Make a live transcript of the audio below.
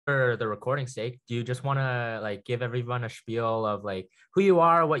for the recording's sake, do you just want to like give everyone a spiel of like who you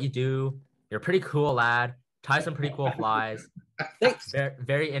are, what you do? You're a pretty cool lad, tie some pretty cool flies. Thanks. Very,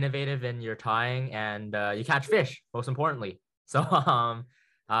 very innovative in your tying, and you catch fish, most importantly. So,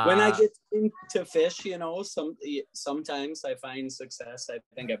 When I uh, get into fish, sometimes I find success. I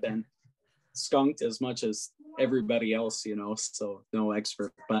think I've been skunked as much as everybody else, so no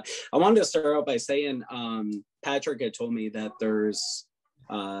expert. But I wanted to start out by saying Patrick had told me that there's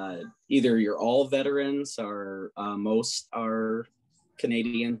either you're all veterans or most are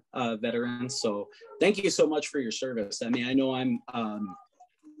Canadian veterans. So thank you so much for your service. I mean, I know I'm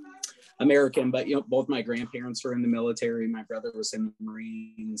American, but both my grandparents were in the military. My brother was in the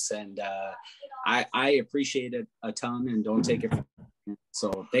Marines, and I appreciate it a ton and don't take it for granted.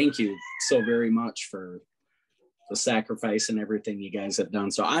 So thank you so very much for the sacrifice and everything you guys have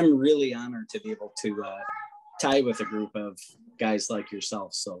done. So I'm really honored to be able to tie with a group of guys like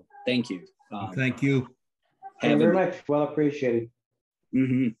yourself. So thank you. Thank you. Thank you very much. Well appreciated.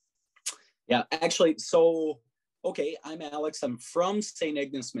 Mm-hmm. Yeah, actually, so, okay, I'm Alex. I'm from St.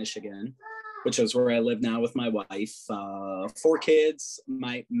 Ignace, Michigan, which is where I live now with my wife. 4 kids.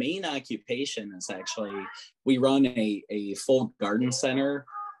 My main occupation is actually, we run a full garden center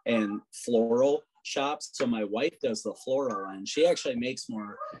and floral shops. So my wife does the floral, and she actually makes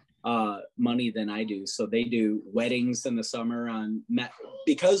more money than I do. So they do weddings in the summer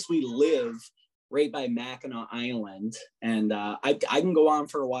because we live right by Mackinac Island, and I can go on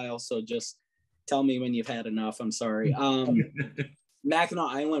for a while, so just tell me when you've had enough. I'm sorry. Mackinac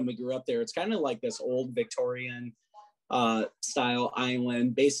Island, we grew up there. It's kind of like this old Victorian style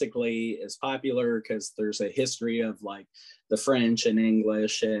island. Basically is popular because there's a history of like the French and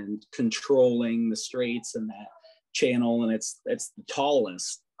English and controlling the Straits and that channel, and it's the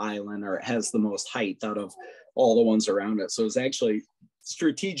tallest island, or it has the most height out of all the ones around it. So it's actually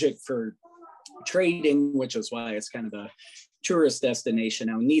strategic for trading, which is why it's kind of a tourist destination.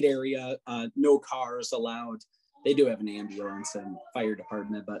 Now, neat area, no cars allowed. They do have an ambulance and fire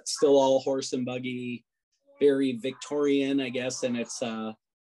department, but still all horse and buggy, very Victorian, I guess, in its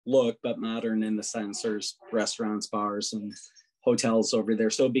look, but modern in the sense there's restaurants, bars, and hotels over there.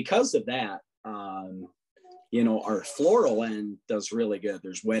 So because of that, our floral end does really good.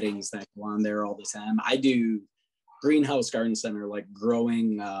 There's weddings that go on there all the time. I do greenhouse garden center, like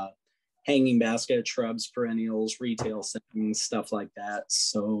growing hanging basket, shrubs, perennials, retail things, stuff like that.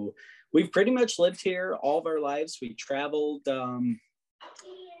 So we've pretty much lived here all of our lives. We traveled a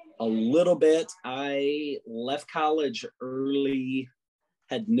little bit. I left college early,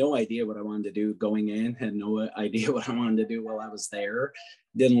 had no idea what I wanted to do going in, had no idea what I wanted to do while I was there.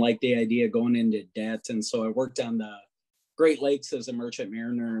 Didn't like the idea of going into debt. And so I worked on the Great Lakes as a merchant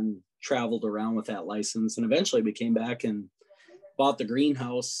mariner and traveled around with that license. And eventually we came back and bought the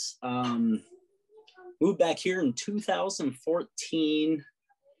greenhouse, moved back here in 2014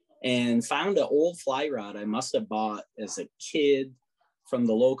 and found an old fly rod I must have bought as a kid from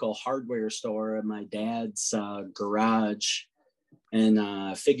the local hardware store in my dad's garage,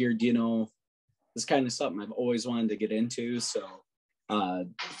 and figured, this kind of something I've always wanted to get into. So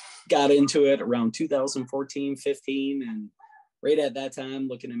got into it around 2014, 15. And right at that time,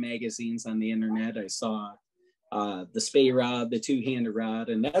 looking at magazines on the internet, I saw the spey rod, the two-handed rod,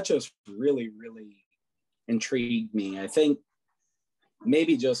 and that just really, really intrigued me. I think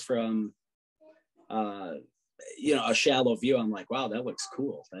maybe just from, a shallow view, I'm like, wow, that looks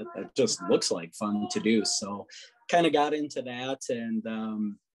cool. That just looks like fun to do. So kind of got into that and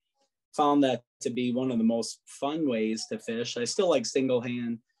found that to be one of the most fun ways to fish. I still like single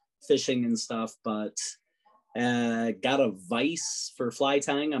hand fishing and stuff, but got a vise for fly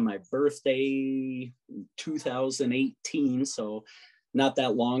tying on my birthday 2018, so not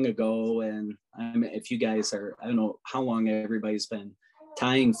that long ago. And if you guys are, I don't know how long everybody's been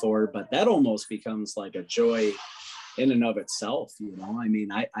tying for, but that almost becomes like a joy in and of itself. I mean,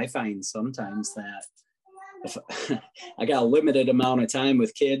 I find sometimes that if I got a limited amount of time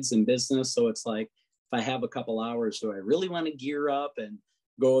with kids and business, so it's like if I have a couple hours, do I really want to gear up and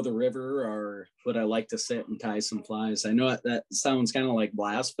go to the river, or would I like to sit and tie some flies? I know that sounds kind of like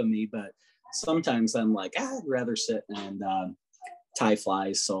blasphemy, but sometimes I'm like, I'd rather sit and tie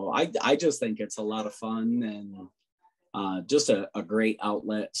flies. So I just think it's a lot of fun and just a great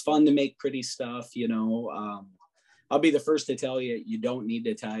outlet. It's fun to make pretty stuff, I'll be the first to tell you, you don't need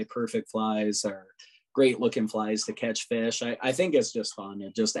to tie perfect flies or great looking flies to catch fish. I think it's just fun.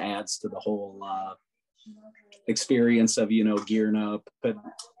 It just adds to the whole experience of, gearing up,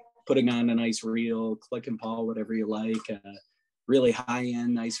 putting on a nice reel, click and paw, whatever you like, really high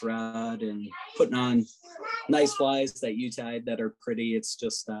end, nice rod, and putting on nice flies that you tied that are pretty. It's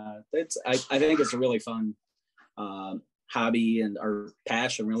just, I think it's a really fun hobby and our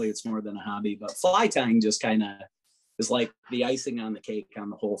passion. Really, it's more than a hobby, but fly tying just kind of is like the icing on the cake on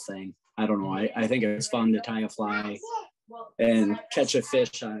the whole thing. I don't know. I think it's fun to tie a fly and catch a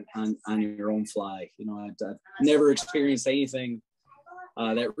fish on your own fly. You know, I've never experienced anything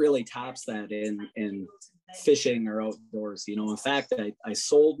that really tops that in fishing or outdoors. You know, in fact, I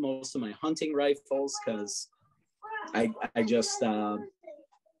sold most of my hunting rifles because I just didn't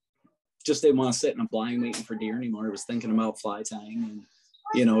want to sit in a blind waiting for deer anymore. I was thinking about fly tying and,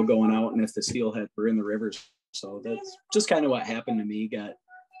 you know, going out, and if the steelhead were in the rivers. So that's just kind of what happened to me. Got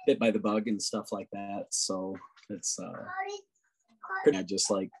bit by the bug and stuff like that. So it's pretty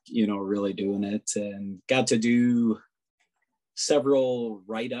just like, you know, really doing it, and got to do several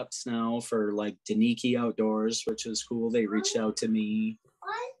write-ups now for like Danish Outdoors, which is cool. They reached out to me.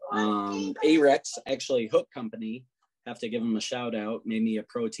 Arex, actually, Hook Company, have to give them a shout out, made me a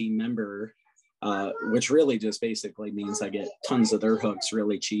pro team member, which really just basically means I get tons of their hooks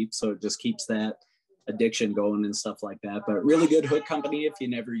really cheap. So it just keeps that addiction going and stuff like that. But really good hook company. If you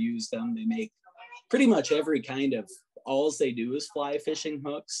never use them, they make pretty much every kind of, all they do is fly fishing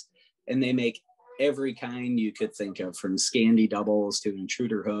hooks, and they make every kind you could think of, from Scandi doubles to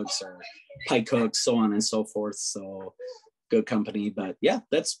intruder hooks or pike hooks, so on and so forth. So good company. But yeah,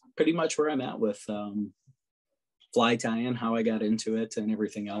 that's pretty much where I'm at with fly tying, how I got into it and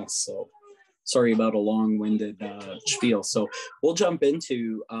everything else. So sorry about a long-winded spiel. So we'll jump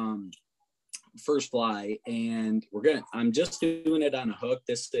into first fly, and I'm just doing it on a hook.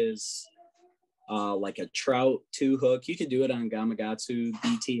 This is like a trout 2 hook. You could do it on Gamakatsu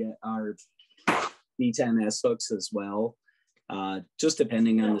BT or B10S hooks as well, just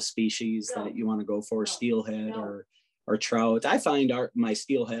depending on the species that you want to go for, steelhead or trout. I find my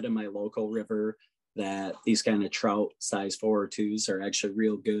steelhead in my local river that these kind of trout size 4 or 2s are actually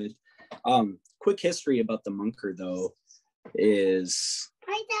real good. Quick history about the Munker though is,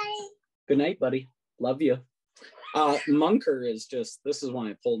 hi Daddy. Good night, buddy. Love you. Munker is just, this is one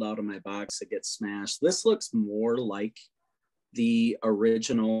I pulled out of my box to get smashed. This looks more like the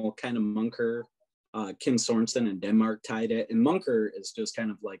original kind of Munker. Kim Sorensen in Denmark tied it. And Munker is just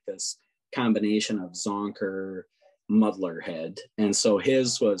kind of like this combination of zonker, muddler head. And so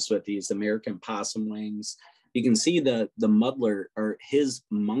his was with these American possum wings. You can see the muddler, or his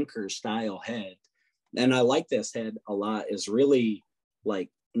Munker style head. And I like this head a lot, is really like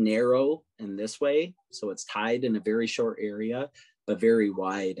narrow in this way. So it's tied in a very short area, but very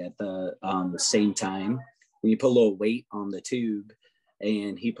wide at the same time. When you put a little weight on the tube,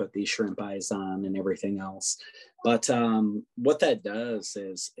 and he put these shrimp eyes on and everything else. But what that does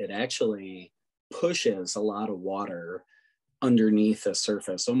is it actually pushes a lot of water underneath the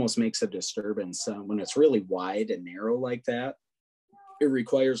surface, almost makes a disturbance. When it's really wide and narrow like that, it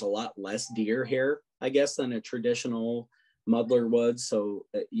requires a lot less deer hair, I guess, than a traditional muddler would. So,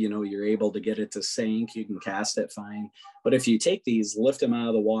 you know, you're able to get it to sink, you can cast it fine. But if you take these, lift them out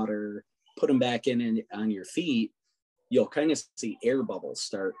of the water, put them back in on your feet, you'll kind of see air bubbles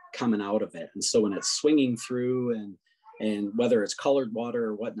start coming out of it. And so when it's swinging through, and whether it's colored water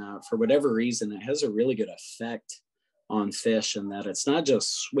or whatnot, for whatever reason, it has a really good effect on fish, and that it's not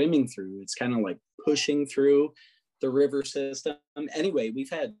just swimming through, it's kind of like pushing through the river system. Anyway, we've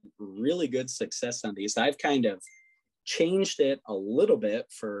had really good success on these. I've kind of changed it a little bit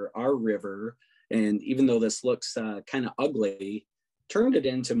for our river. And even though this looks kind of ugly, turned it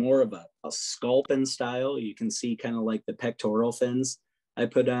into more of a sculpin style. You can see kind of like the pectoral fins I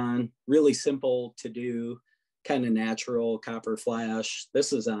put on. Really simple to do, kind of natural copper flash.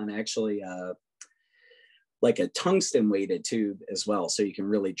 This is on actually like a tungsten weighted tube as well. So you can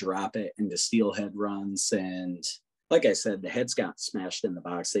really drop it into steelhead runs. And like I said, the heads got smashed in the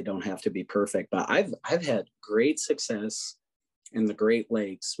box. They don't have to be perfect, but I've had great success in the Great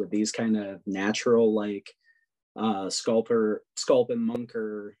Lakes with these kind of natural, like sculpin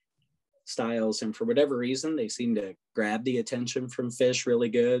Munker styles. And for whatever reason, they seem to grab the attention from fish really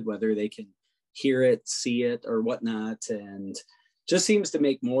good, whether they can hear it, see it, or whatnot. And just seems to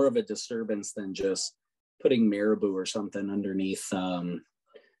make more of a disturbance than just putting marabou or something underneath on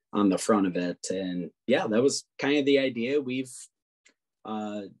the front of it. And yeah, that was kind of the idea. We've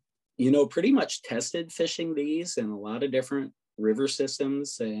you know, pretty much tested fishing these in a lot of different river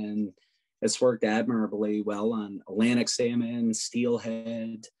systems, and it's worked admirably well on Atlantic salmon,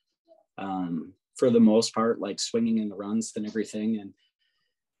 steelhead, for the most part, like swinging in the runs and everything.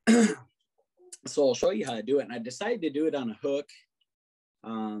 And so I'll show you how to do it. And I decided to do it on a hook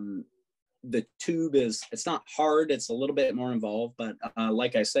the tube it's not hard. It's a little bit more involved, but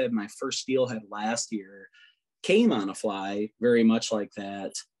like I said, my first steelhead last year came on a fly very much like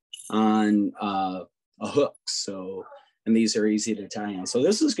that on a hook. So, and these are easy to tie in. So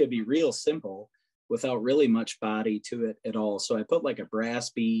this is going to be real simple without really much body to it at all. So I put like a brass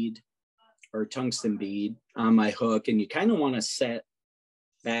bead or tungsten bead on my hook, and you kind of want to set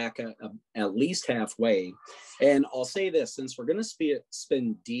back at least halfway. And I'll say this, since we're going to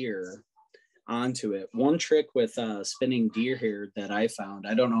spin deer onto it, one trick with spinning deer hair that I found,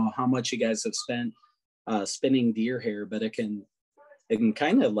 I don't know how much you guys have spent spinning deer hair, but it can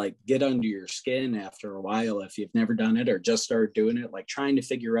kind of like get under your skin after a while if you've never done it or just started doing it, like trying to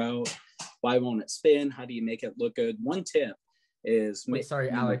figure out why won't it spin, how do you make it look good. One tip is sorry,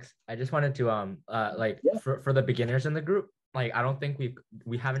 Alex, I just wanted to for the beginners in the group, like I don't think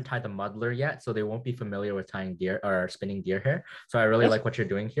we haven't tied the muddler yet, so they won't be familiar with tying deer or spinning deer hair. So I really like what you're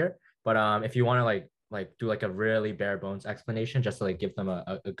doing here, but if you want to like do like a really bare bones explanation just to like give them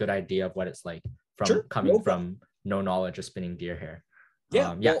a good idea of what it's like from coming from no knowledge of spinning deer hair.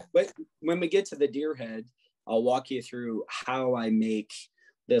 Well, but when we get to the deer head, I'll walk you through how I make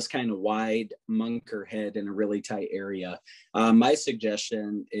this kind of wide Munker head in a really tight area. My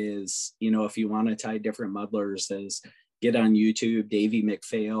suggestion is, if you want to tie different muddlers, is get on YouTube, Davey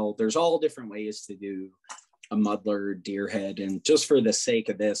McPhail. There's all different ways to do a muddler deer head. And just for the sake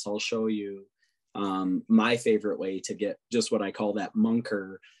of this, I'll show you my favorite way to get just what I call that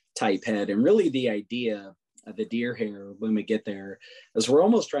Munker type head. And really the idea of the deer hair when we get there is we're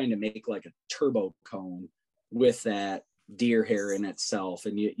almost trying to make like a turbo cone with that deer hair in itself.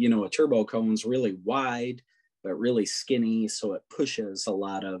 And a turbo cone's really wide but really skinny, so it pushes a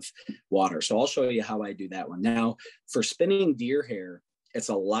lot of water. So I'll show you how I do that one. Now for spinning deer hair, it's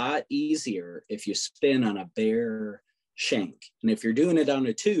a lot easier if you spin on a bare shank. And if you're doing it on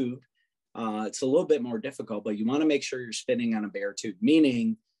a tube, it's a little bit more difficult, but you want to make sure you're spinning on a bare tube,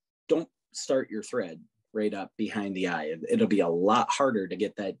 meaning don't start your thread right up behind the eye. It'll be a lot harder to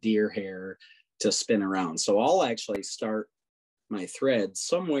get that deer hair to spin around. So I'll actually start my thread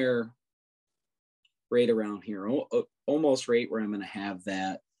somewhere right around here, almost right where I'm going to have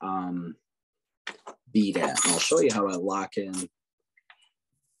that bead at. And I'll show you how I lock in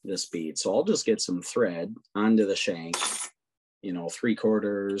this bead. So I'll just get some thread onto the shank,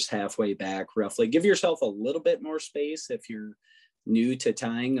 3/4, halfway back roughly. Give yourself a little bit more space if you're new to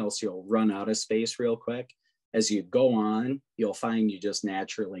tying, else you'll run out of space real quick. As you go on, you'll find you just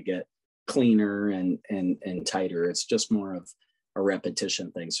naturally get cleaner and tighter. It's just more of a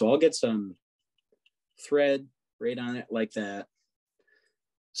repetition thing. So I'll get some thread right on it like that.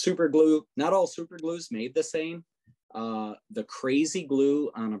 Super glue, not all super glue is made the same. The crazy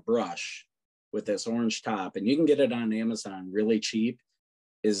glue on a brush with this orange top, and you can get it on Amazon really cheap,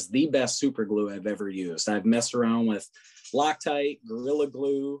 is the best super glue I've ever used. I've messed around with Loctite, Gorilla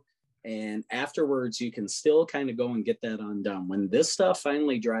Glue, and afterwards you can still kind of go and get that undone. When this stuff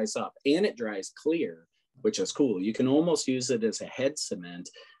finally dries up, and it dries clear, which is cool, you can almost use it as a head cement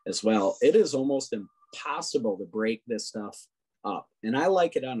as well. It is almost impossible to break this stuff up. And I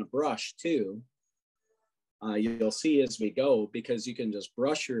like it on a brush too. You'll see as we go, because you can just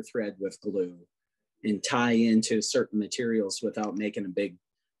brush your thread with glue and tie into certain materials without making a big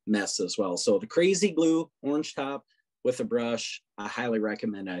mess as well. So the crazy glue, orange top with a brush, I highly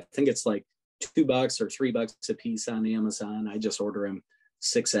recommend it. I think it's like $2 or $3 a piece on Amazon. I just order them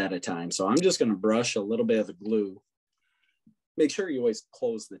 6 at a time. So I'm just going to brush a little bit of the glue. Make sure you always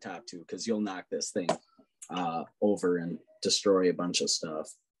close the top too, because you'll knock this thing over and destroy a bunch of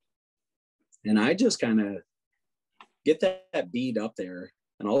stuff. And I just kind of get that bead up there,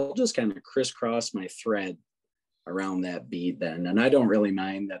 and I'll just kind of crisscross my thread around that bead then. And I don't really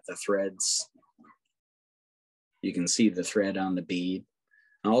mind that the threads, you can see the thread on the bead.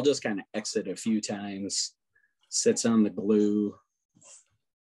 I'll just kind of exit a few times, sits on the glue,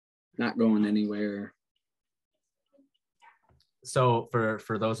 not going anywhere. So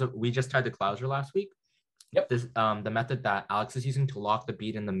for those we just tied the clouser last week. Yep. This the method that Alex is using to lock the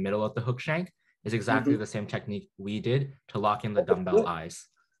bead in the middle of the hook shank is exactly the same technique we did to lock in the dumbbell eyes.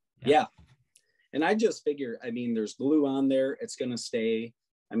 Yeah. And I just figure, I mean, there's glue on there. It's going to stay.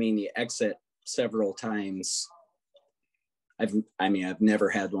 I mean, you exit several times. I've never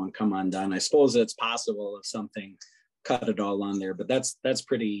had one come undone. I suppose it's possible if something cut it all on there, but that's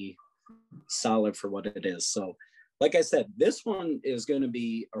pretty solid for what it is. So like I said, this one is going to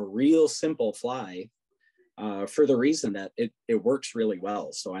be a real simple fly for the reason that it works really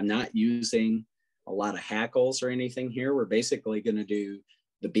well. So I'm not using a lot of hackles or anything here. We're basically going to do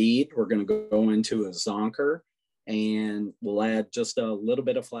the bead. We're going to go into a zonker, and we'll add just a little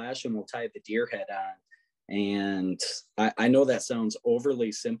bit of flash and we'll tie the deer head on. And I know that sounds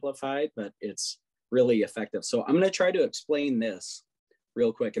overly simplified, but it's really effective. So I'm going to try to explain this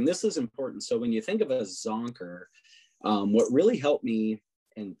real quick. And this is important. So when you think of a zonker, what really helped me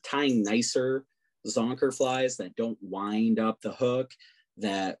in tying nicer zonker flies that don't wind up the hook,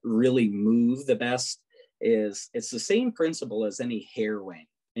 that really move the best, is it's the same principle as any hair wing.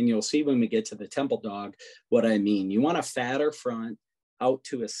 And you'll see when we get to the temple dog what I mean. You want a fatter front out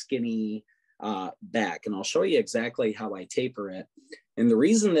to a skinny back. And I'll show you exactly how I taper it. And the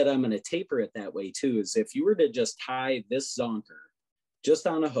reason that I'm going to taper it that way too is if you were to just tie this zonker just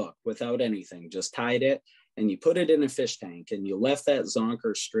on a hook without anything, just tied it and you put it in a fish tank and you left that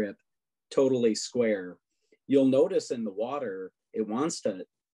zonker strip totally square, you'll notice in the water, it wants to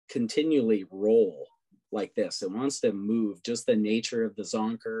continually roll like this. It wants to move, just the nature of the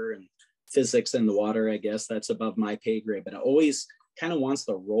zonker and physics in the water, I guess that's above my pay grade, but it always kind of wants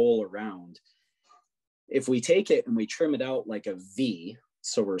to roll around. If we take it and we trim it out like a V,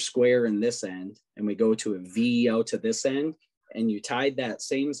 so we're square in this end and we go to a V out to this end, and you tied that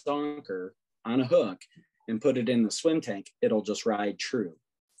same zonker on a hook and put it in the swim tank, it'll just ride true.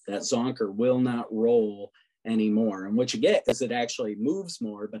 That zonker will not roll anymore. And what you get is it actually moves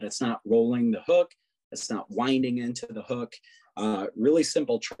more, but it's not rolling the hook. It's not winding into the hook. Really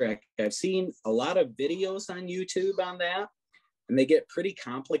simple trick. I've seen a lot of videos on YouTube on that, and they get pretty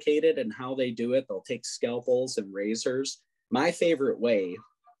complicated in how they do it. They'll take scalpels and razors. My favorite way,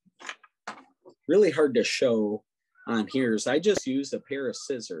 really hard to show on here, is I just use a pair of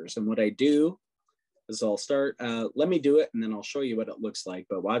scissors. And what I do is I'll start, let me do it and then I'll show you what it looks like,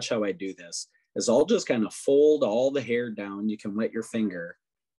 but watch how I do this, is I'll just kind of fold all the hair down. You can wet your finger.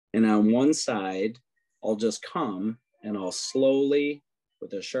 And on one side, I'll just come and I'll slowly,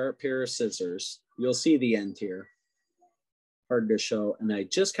 with a sharp pair of scissors, you'll see the end here, hard to show. And I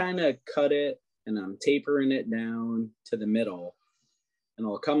just kind of cut it and I'm tapering it down to the middle. And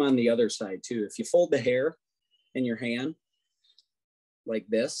I'll come on the other side too. If you fold the hair in your hand like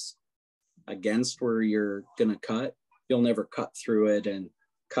this against where you're gonna cut, you'll never cut through it and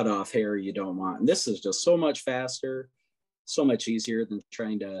cut off hair you don't want. And this is just so much faster, so much easier than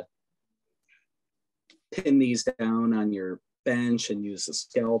trying to pin these down on your bench and use a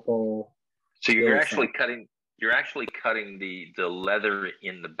scalpel. So you're actually cutting the leather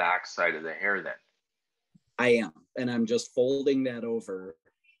in the back side of the hair then? I am, and I'm just folding that over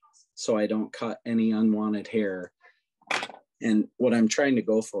so I don't cut any unwanted hair. And what I'm trying to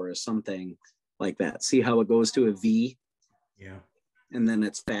go for is something like that. See how it goes to a V? Yeah. And then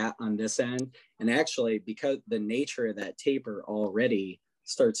it's fat on this end. And actually, because the nature of that taper already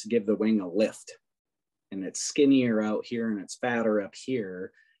starts to give the wing a lift. And it's skinnier out here and it's fatter up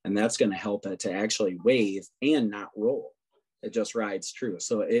here. And that's going to help it to actually wave and not roll. It just rides true.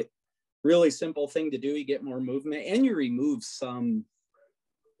 So it really simple thing to do. You get more movement and you remove some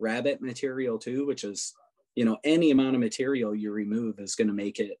rabbit material too, which is, you know, any amount of material you remove is going to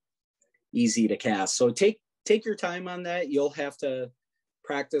make it easy to cast. So take your time on that. You'll have to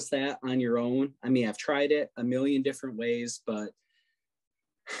practice that on your own. I mean, I've tried it a million different ways, but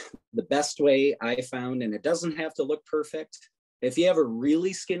the best way I found, and it doesn't have to look perfect. If you have a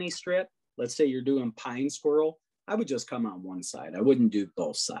really skinny strip, let's say you're doing pine squirrel, I would just come on one side. I wouldn't do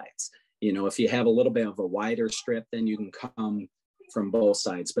both sides. You know, if you have a little bit of a wider strip, then you can come from both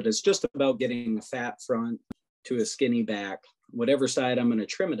sides. But it's just about getting a fat front to a skinny back. Whatever side I'm going to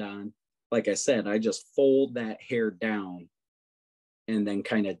trim it on, like I said, I just fold that hair down and then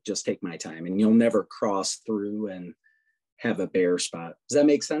kind of just take my time. And you'll never cross through and have a bare spot. Does that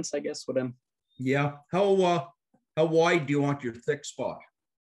make sense, I guess, what I'm... Yeah. How wide do you want your thick spot?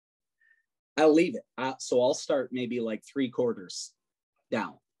 I'll leave it. So I'll start maybe like 3/4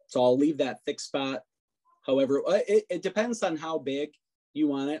 down. So I'll leave that thick spot. However, it depends on how big you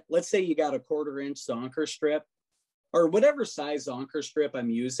want it. Let's say you got a 1/4 inch zonker strip or whatever size zonker strip I'm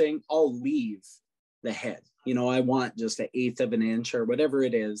using, I'll leave the head. You know, I want just 1/8 of an inch or whatever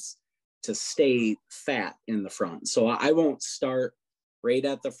it is to stay fat in the front. So I won't start right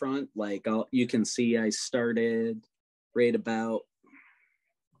at the front. Like you can see I started right about,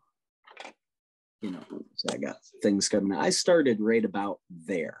 you know, so I got things coming out. I started right about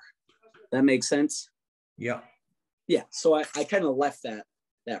there. That makes sense? Yeah. Yeah. So I kind of left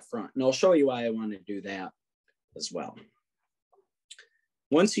that front, and I'll show you why I want to do that as well.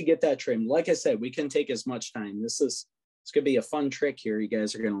 Once you get that trimmed, like I said, we can take as much time. It's going to be a fun trick here. You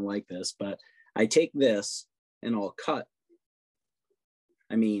guys are going to like this, but I take this and I'll cut,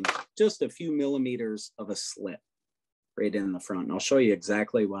 I mean, just a few millimeters of a slit right in the front. And I'll show you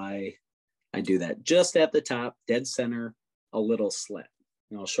exactly why I do that just at the top, dead center, a little slit.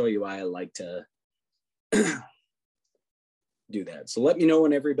 And I'll show you why I like to do that. So let me know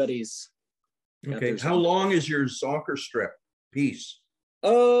when everybody's okay. How long is your zonker strip piece?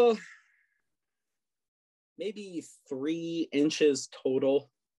 Maybe 3 inches total.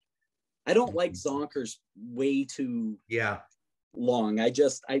 I don't like zonkers way too long. I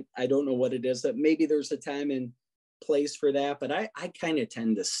don't know what it is. That maybe there's a time and place for that, but I kind of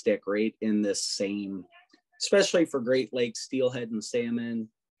tend to stick right in this same, especially for Great Lakes steelhead and salmon.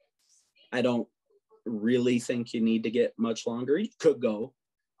 I don't really think you need to get much longer. You could go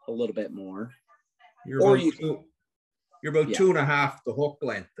a little bit more. You're about 2.5 the hook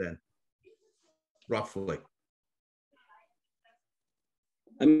length then, roughly.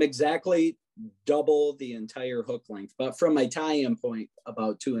 I'm exactly double the entire hook length, but from my tie-in point,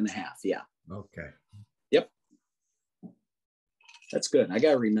 about 2.5. Yeah. Okay. Yep. That's good. I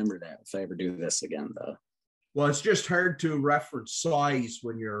got to remember that if I ever do this again, though. Well, it's just hard to reference size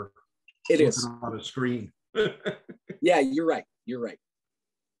when you're on a screen. Yeah, you're right. You're right.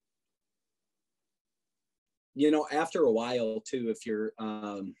 You know, after a while too, if you're,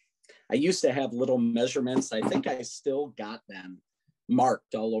 I used to have little measurements. I think I still got them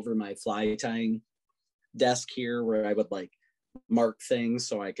marked all over my fly tying desk here, where I would like mark things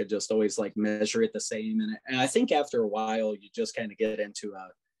so I could just always like measure it the same. And I think after a while, you just kind of get into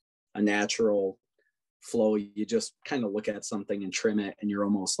a natural flow. You just kind of look at something and trim it, and you're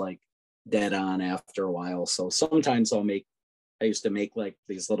almost like dead on after a while. So sometimes I used to make like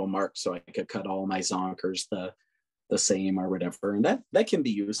these little marks so I could cut all my zonkers the same or whatever. And that can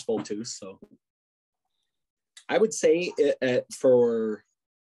be useful too. So I would say for,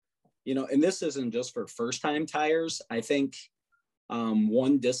 you know, and this isn't just for first time tires. I think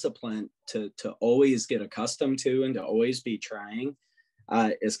one discipline to always get accustomed to and to always be trying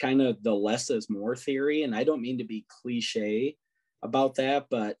is kind of the less is more theory. And I don't mean to be cliche about that,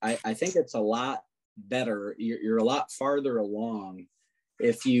 but I think it's a lot better. You're a lot farther along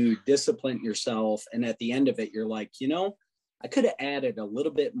if you discipline yourself. And at the end of it, you're like, you know, I could have added a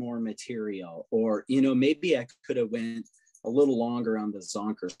little bit more material, or, you know, maybe I could have went a little longer on the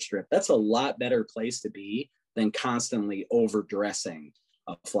zonker strip. That's a lot better place to be than constantly overdressing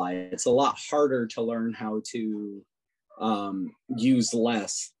a fly. It's a lot harder to learn how to use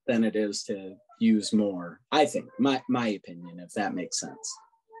less than it is to use more. I think, my opinion, if that makes sense.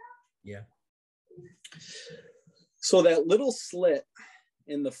 Yeah. So that little slit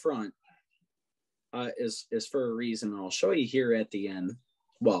in the front is for a reason. I'll show you here at the end.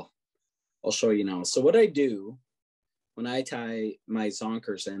 Well, I'll show you now. So what I do when I tie my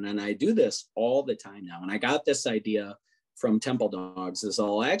zonkers in, and I do this all the time now, and I got this idea from Temple Dogs, is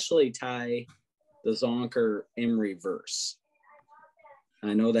I'll actually tie the zonker in reverse.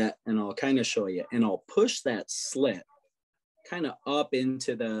 I know that, and I'll kind of show you, and I'll push that slit kind of up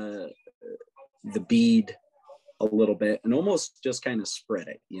into the bead a little bit and almost just kind of spread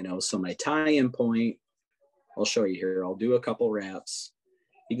it, you know. So my tie-in point, I'll show you here. I'll do a couple wraps.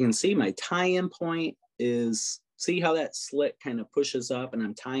 You can see my tie-in point is, see how that slit kind of pushes up, and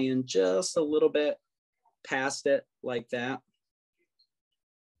I'm tying just a little bit past it like that.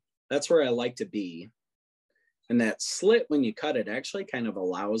 That's where I like to be. And that slit, when you cut it, actually kind of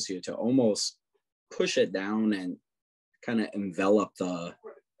allows you to almost push it down and kind of envelop the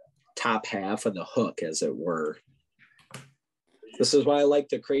top half of the hook, as it were. This is why I like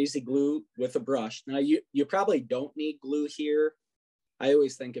to crazy glue with a brush. Now, you probably don't need glue here. I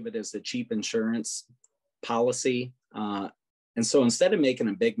always think of it as the cheap insurance policy. And so instead of making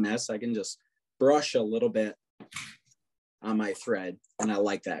a big mess, I can just brush a little bit on my thread. And I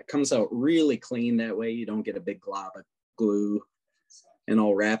like that. It comes out really clean that way. You don't get a big glob of glue. And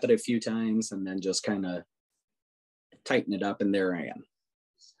I'll wrap it a few times and then just kind of tighten it up, and there I am.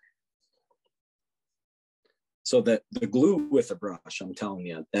 So the glue with the brush, I'm telling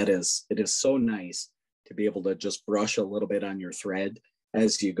you, it is so nice to be able to just brush a little bit on your thread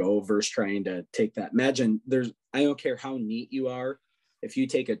as you go versus trying to take that. Imagine I don't care how neat you are. If you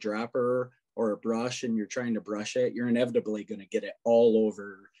take a dropper or a brush and you're trying to brush it, you're inevitably going to get it all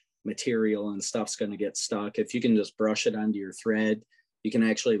over material and stuff's going to get stuck. If you can just brush it onto your thread, you can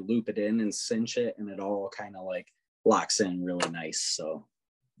actually loop it in and cinch it, and it all kind of like locks in really nice. So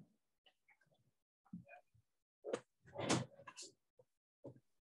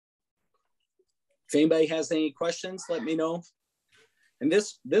if anybody has any questions, let me know. And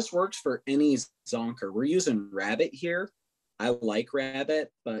this works for any zonker. We're using rabbit here. I like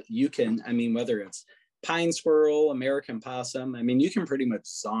rabbit, but you can, I mean, whether it's pine squirrel, American possum, I mean, you can pretty much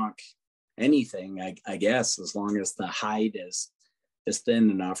zonk anything, I guess, as long as the hide is is thin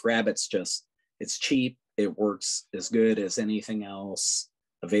enough. Rabbit's just, it's cheap. It works as good as anything else,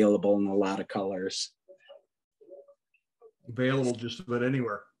 available in a lot of colors. Available just about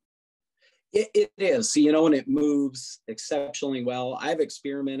anywhere. It is, you know, and it moves exceptionally well. I've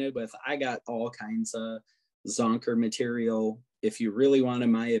experimented with, I got all kinds of zonker material. If you really wanted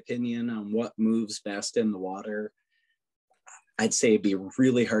my opinion on what moves best in the water, I'd say it'd be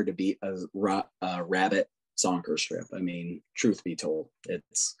really hard to beat a rabbit zonker strip. I mean, truth be told,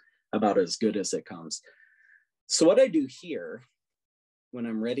 it's about as good as it comes. So what I do here when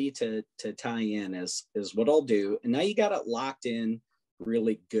I'm ready to tie in is what I'll do, and now you got it locked in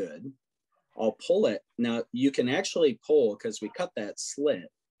really good. I'll pull it. Now you can actually pull, because we cut that slit,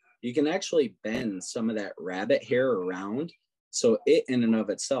 you can actually bend some of that rabbit hair around. So it in and of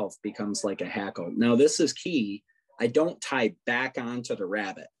itself becomes like a hackle. Now this is key. I don't tie back onto the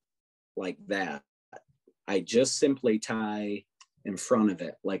rabbit like that. I just simply tie in front of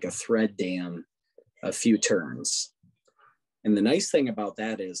it like a thread dam, a few turns. And the nice thing about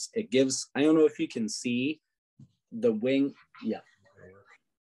that is it gives, I don't know if you can see the wing. Yeah,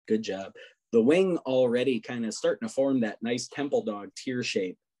 good job. The wing already kind of starting to form that nice temple dog tear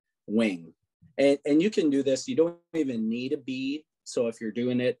shape wing. And you can do this. You don't even need a bead. So if you're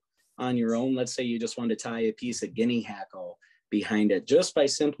doing it on your own, let's say you just want to tie a piece of guinea hackle behind it, just by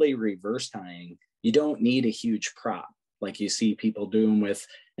simply reverse tying, you don't need a huge prop like you see people doing with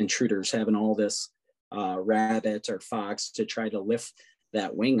intruders, having all this rabbit or fox to try to lift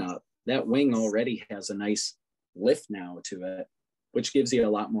that wing up. That wing already has a nice lift now to it, which gives you a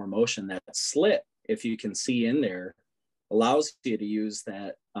lot more motion. That slit, if you can see in there, allows you to use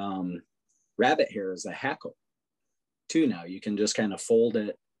that rabbit hair as a hackle too. Now you can just kind of fold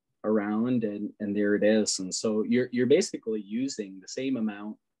it around and there it is. And so you're basically using the same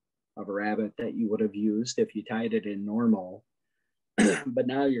amount of a rabbit that you would have used if you tied it in normal, but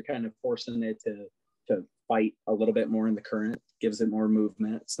now you're kind of forcing it to fight a little bit more in the current, gives it more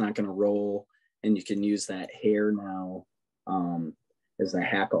movement. It's not going to roll, and you can use that hair now as a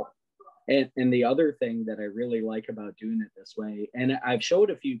hackle. And the other thing that I really like about doing it this way, and I've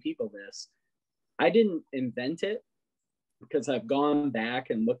showed a few people this, I didn't invent it, because I've gone back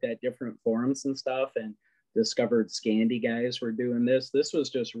and looked at different forums and stuff and discovered Scandi guys were doing this. This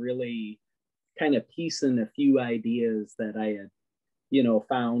was just really kind of piecing a few ideas that I had, you know,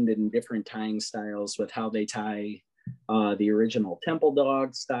 found in different tying styles with how they tie the original temple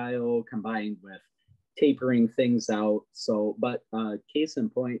dog style combined with tapering things out. So, but case in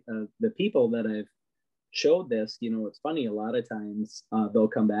point, the people that I've showed this, you know, it's funny, a lot of times they'll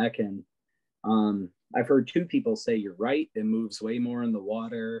come back and I've heard two people say, you're right, it moves way more in the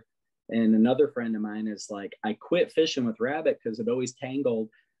water. And another friend of mine is like, I quit fishing with rabbit because it always tangled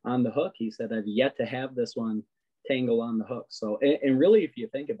on the hook. He said, I've yet to have this one tangle on the hook. So, and really, if you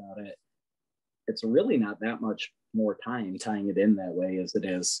think about it, it's really not that much more time tying it in that way as it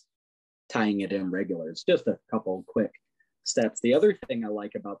is tying it in regular. It's just a couple quick steps. The other thing I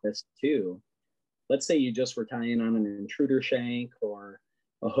like about this too, let's say you just were tying on an intruder shank or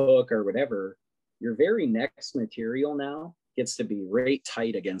a hook or whatever, your very next material now gets to be right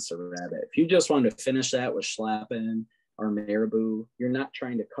tight against a rabbit. If you just want to finish that with schlappen or marabou, you're not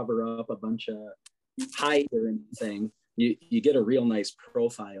trying to cover up a bunch of hide or anything. You get a real nice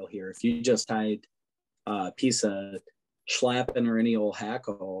profile here. If you just tied a piece of schlappen or any old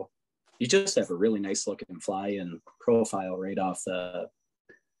hackle, you just have a really nice looking fly and profile right off the,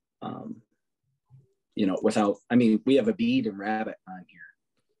 you know, without, I mean, we have a bead and rabbit on here,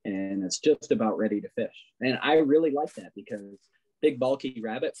 and it's just about ready to fish. And I really like that because big bulky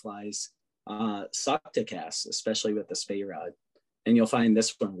rabbit flies suck to cast, especially with the spay rod. And you'll find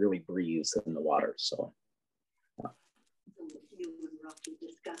this one really breathes in the water. So.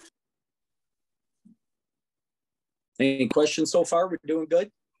 Any questions so far? We're doing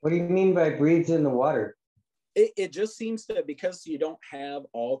good. What do you mean by breathes in the water? It just seems to, because you don't have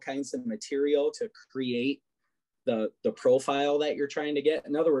all kinds of material to create the profile that you're trying to get.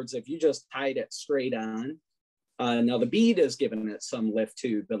 In other words, if you just tied it straight on, now the bead is giving it some lift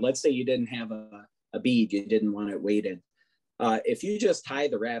too, but let's say you didn't have a bead, you didn't want it weighted. If you just tie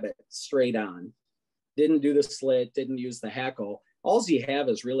the rabbit straight on, didn't do the slit, didn't use the hackle, all you have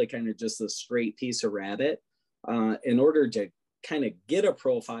is really kind of just a straight piece of rabbit. In order to kind of get a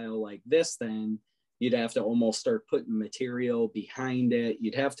profile like this, then you'd have to almost start putting material behind it.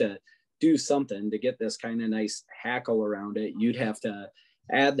 You'd have to do something to get this kind of nice hackle around it. You'd have to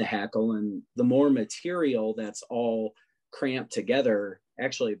add the hackle, and the more material that's all cramped together,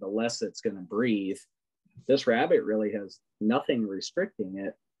 actually the less it's going to breathe. This rabbit really has nothing restricting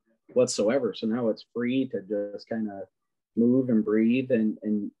it whatsoever. So now it's free to just kind of move and breathe,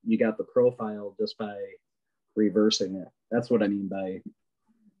 and you got the profile just by reversing it. That's what I mean by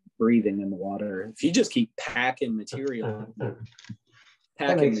breathing in the water. If you just keep packing material,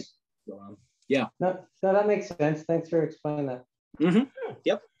 yeah. No, that makes sense. Thanks for explaining that. Mm-hmm.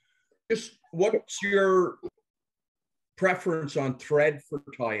 Yep. Just what's your preference on thread for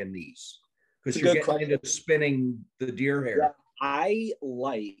tying these? Because you're getting into spinning the deer hair. Yeah, I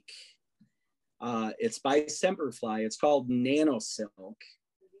like, it's by Semperfli. It's called Nano Silk.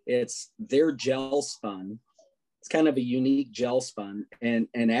 It's their gel spun. It's kind of a unique gel spun. And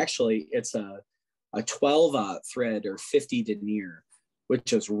actually it's a 12 thread or 50 denier,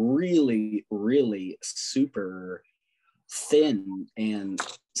 which is really, really super thin and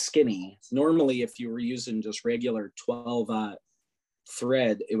skinny. Normally, if you were using just regular 12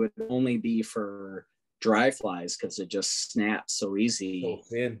 thread, it would only be for dry flies because it just snaps so easy. So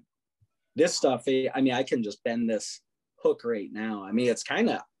thin. This stuff, I mean, I can just bend this hook right now. I mean, it's kind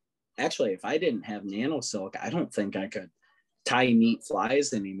of, actually, if I didn't have Nano Silk, I don't think I could tie neat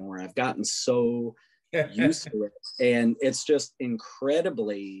flies anymore. I've gotten so used to it, and it's just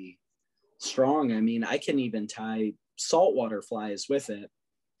incredibly strong. I mean, I can even tie saltwater flies with it.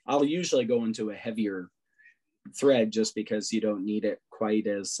 I'll usually go into a heavier thread just because you don't need it quite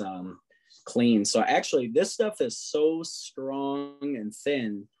as clean. So actually this stuff is so strong and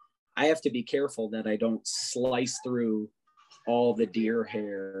thin, I have to be careful that I don't slice through all the deer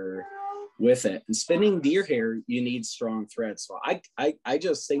hair with it. And spinning deer hair, you need strong threads. So I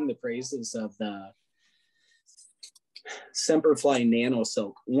just sing the praises of the Semperfli Nano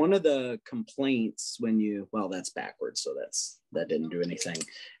Silk. One of the complaints when you, well, that's backwards, so that didn't do anything,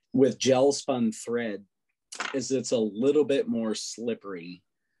 with gel spun thread is it's a little bit more slippery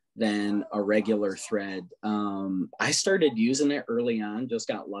than a regular thread. I started using it early on, just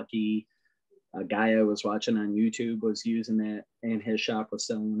got lucky. A guy I was watching on YouTube was using it and his shop was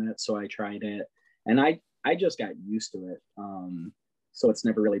selling it, so I tried it, and I just got used to it. So it's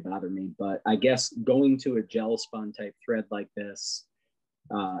never really bothered me. But I guess going to a gel spun type thread like this,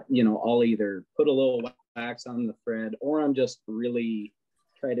 you know, I'll either put a little wax on the thread, or I'm just really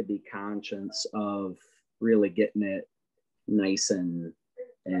try to be conscious of really getting it nice and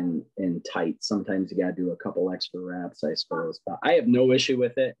tight. Sometimes you got to do a couple extra wraps, I suppose. But I have no issue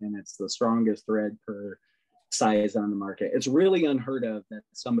with it, and it's the strongest thread per size on the market. It's really unheard of that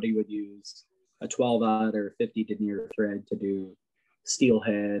somebody would use a 12-aught or 50 denier thread to do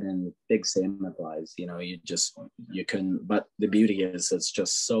steelhead and big salmon flies. You know, you couldn't. But the beauty is it's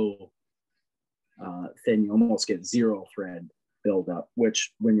just so thin, you almost get zero thread build up,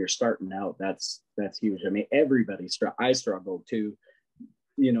 which when you're starting out, that's huge. I mean, I struggled too.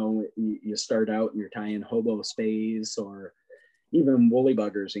 You know, you start out and you're tying hobo spays or even woolly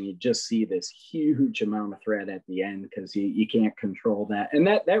buggers, and you just see this huge amount of thread at the end because you can't control that. And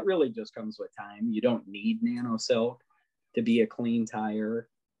that really just comes with time. You don't need Nano Silk to be a clean tire.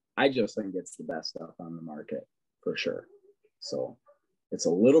 I just think it's the best stuff on the market for sure. So it's a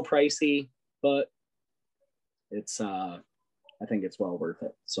little pricey, but it's I think it's well worth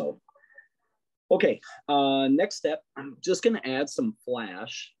it. So okay, next step, I'm just gonna add some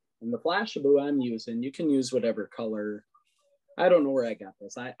flash. And the flashabou I'm using, you can use whatever color. I don't know where I got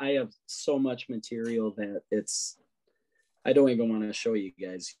this. I have so much material that I don't even want to show you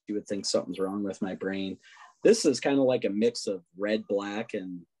guys. You would think something's wrong with my brain. This is kind of like a mix of red, black,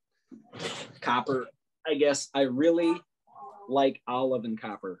 and copper. I guess I really like olive and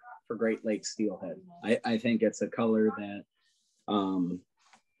copper for Great Lakes steelhead. I think it's a color that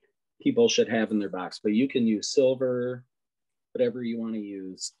people should have in their box, but you can use silver, whatever you want to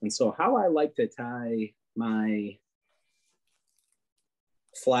use. And so how I like to tie my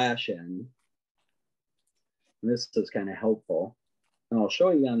flash in, and this is kind of helpful, and I'll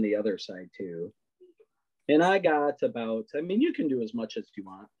show you on the other side too. And I got about, I mean, you can do as much as you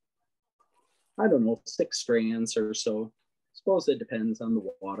want. I don't know, 6 strands or so. I suppose it depends on the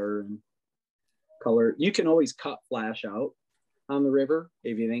water and color. You can always cut flash out on the river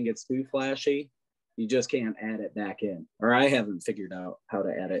if you think it's too flashy. You just can't add it back in, or I haven't figured out how to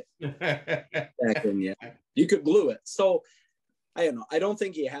add it back in yet. You could glue it. So I don't know. I don't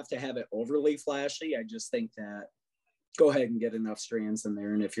think you have to have it overly flashy. I just think that go ahead and get enough strands in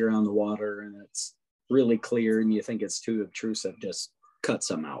there, and if you're on the water and it's really clear and you think it's too obtrusive, just cut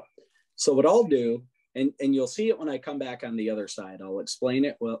some out. So what I'll do, and you'll see it when I come back on the other side, I'll explain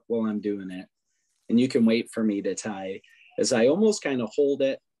it while I'm doing it, and you can wait for me to tie, is I almost kind of hold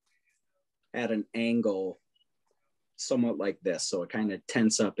it at an angle somewhat like this, so it kind of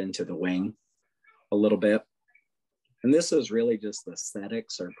tense up into the wing a little bit. And this is really just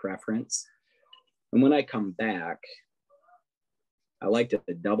aesthetics or preference. And when I come back, I like to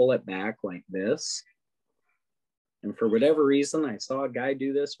double it back like this. And for whatever reason, I saw a guy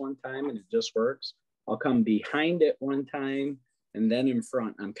do this one time and it just works. I'll come behind it one time and then in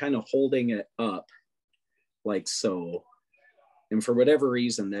front. I'm kind of holding it up like so. And for whatever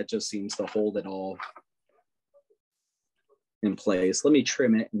reason, that just seems to hold it all in place. Let me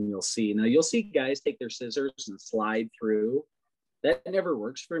trim it and you'll see. Now you'll see guys take their scissors and slide through. That never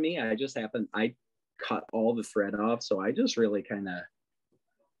works for me. I cut all the thread off. So I just really kind of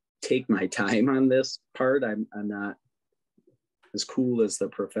take my time on this part. I'm not as cool as the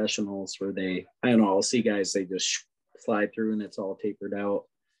professionals where I don't know, I'll see guys, they just slide through and it's all tapered out.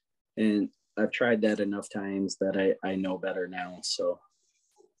 And I've tried that enough times that I know better now. So,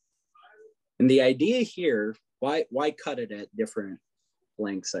 and the idea here, why cut it at different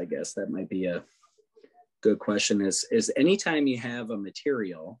lengths? I guess that might be a good question. Is anytime you have a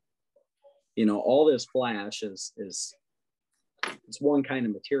material, you know, all this flash is it's one kind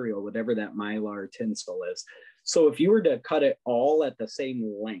of material, whatever that mylar tinsel is. So if you were to cut it all at the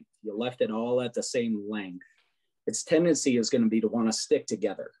same length, you left it all at the same length, its tendency is going to be to want to stick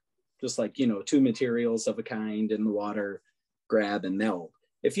together. Just like, you know, two materials of a kind in the water, grab and meld.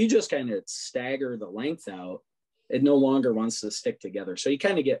 If you just kind of stagger the length out, it no longer wants to stick together. So you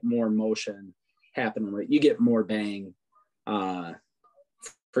kind of get more motion happening. You get more bang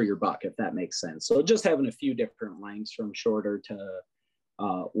for your buck, if that makes sense. So just having a few different lengths from shorter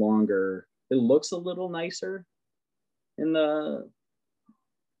to longer, it looks a little nicer in the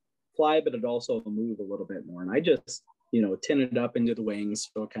fly, but it also will move a little bit more. And I just, you know, tin it up into the wings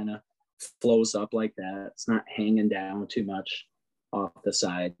so it kind of flows up like that. It's not hanging down too much off the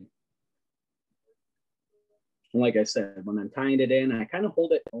side. And like I said, when I'm tying it in, I kind of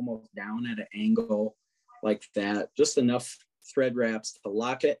hold it almost down at an angle like that, just enough thread wraps to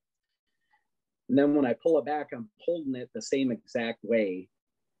lock it. And then when I pull it back, I'm holding it the same exact way.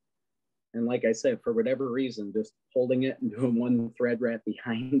 And like I said, for whatever reason, just holding it and doing one thread wrap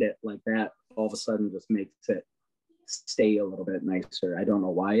behind it like that, all of a sudden just makes it stay a little bit nicer. I don't know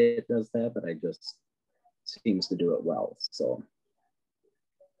why it does that, but I just seems to do it well. So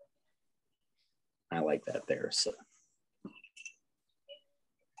I like that there. So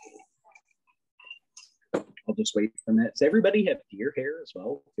I'll just wait for a minute. Does everybody have deer hair as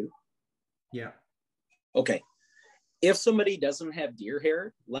well too? Yeah. Okay. If somebody doesn't have deer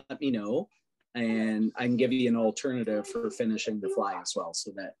hair, let me know and I can give you an alternative for finishing the fly as well.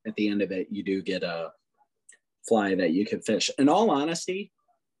 So that at the end of it, you do get a fly that you can fish. In all honesty,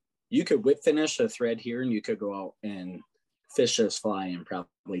 you could whip finish a thread here and you could go out and fish this fly and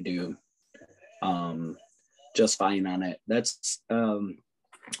probably do just fine on it. That's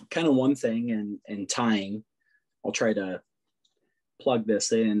kind of one thing in tying. I'll try to plug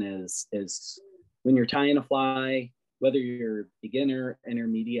this in is when you're tying a fly, whether you're beginner,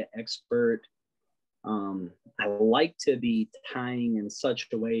 intermediate, expert, I like to be tying in such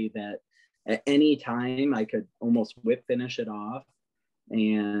a way that at any time I could almost whip finish it off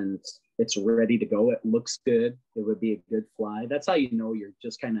and it's ready to go. It looks good. It would be a good fly. That's how you know you're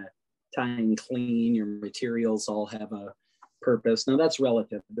just kind of tying clean. Your materials all have a purpose. Now that's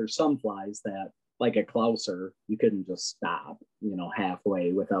relative. There's some flies that, like a clouser, you couldn't just stop, you know,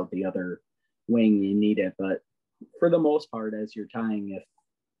 halfway without the other wing. You need it. But for the most part, as you're tying,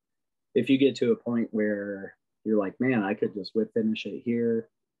 if you get to a point where you're like, man, I could just whip finish it here,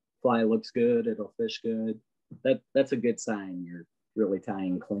 fly looks good, it'll fish good, that's a good sign you're really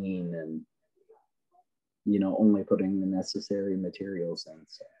tying clean and, you know, only putting the necessary materials in.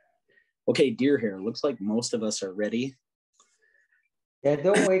 So, okay, deer hair, looks like most of us are ready. Yeah,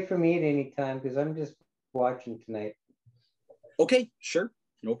 don't wait for me at any time because I'm just watching tonight. Okay, sure,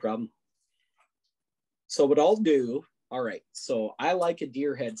 no problem. So what I'll do, all right, so I like a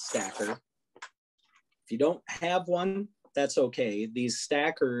deer head stacker. If you don't have one, that's okay. These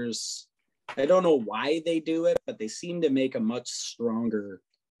stackers, I don't know why they do it, but they seem to make a much stronger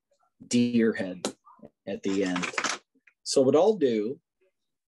deer head at the end. So what I'll do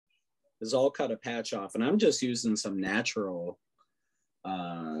is I'll cut a patch off, and I'm just using some natural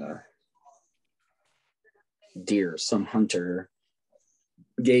deer, some hunter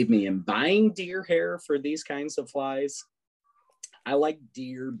gave me. And buying deer hair for these kinds of flies, I like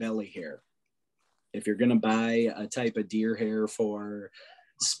deer belly hair. If you're going to buy a type of deer hair for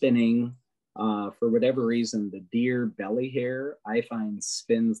spinning, for whatever reason, the deer belly hair I find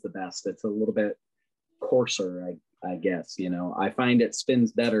spins the best. It's a little bit coarser, I guess, you know. I find it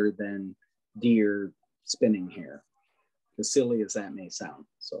spins better than deer spinning hair, as silly as that may sound.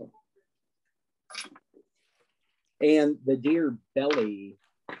 So, and the deer belly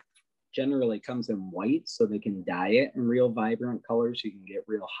generally comes in white, so they can dye it in real vibrant colors. You can get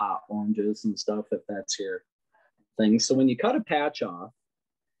real hot oranges and stuff if that's your thing. So when you cut a patch off,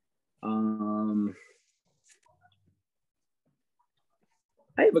 I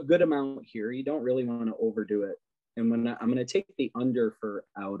have a good amount here. You don't really want to overdo it. And when I'm going to take the under fur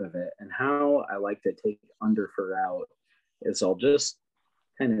out of it, and how I like to take under fur out is I'll just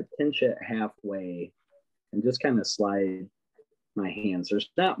kind of pinch it halfway and just kind of slide my hands. There's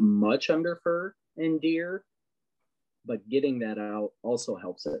not much under fur in deer, but getting that out also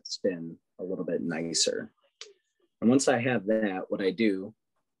helps it spin a little bit nicer. And once I have that, what I do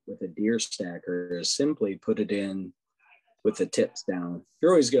with a deer stacker is simply put it in with the tips down.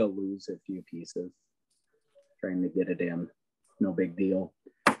 You're always going to lose a few pieces trying to get it in. No big deal.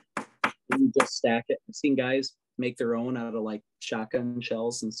 You just stack it. I've seen guys make their own out of like shotgun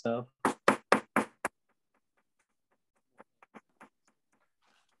shells and stuff.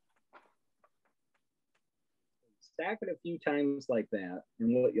 Stack it a few times like that,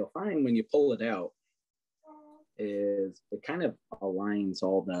 and what you'll find when you pull it out is it kind of aligns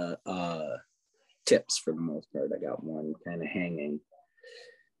all the tips for the most part. I got one kind of hanging,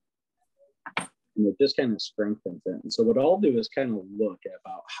 and it just kind of strengthens it. And so what I'll do is kind of look at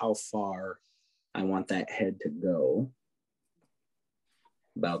about how far I want that head to go,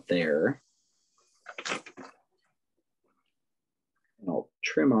 about there. And I'll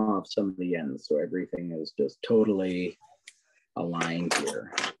trim off some of the ends so everything is just totally aligned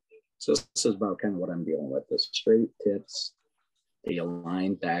here. So this is about kind of what I'm dealing with, the straight tips, the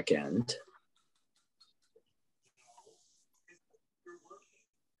aligned back end.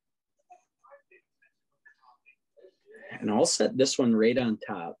 And I'll set this one right on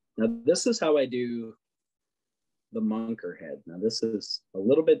top. Now, this is how I do the Munker head. Now, this is a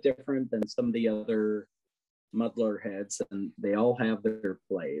little bit different than some of the other muddler heads, and they all have their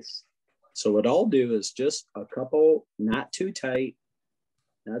place. So what I'll do is just a couple, not too tight,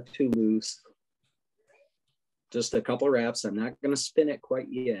 not too loose, just a couple wraps. I'm not going to spin it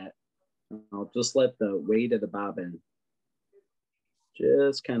quite yet. I'll just let the weight of the bobbin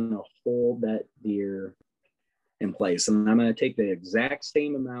just kind of hold that deer in place. And I'm going to take the exact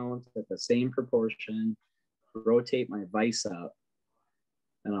same amount at the same proportion, rotate my vise up,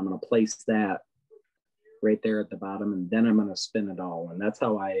 and I'm going to place that right there at the bottom, and then I'm going to spin it all. And that's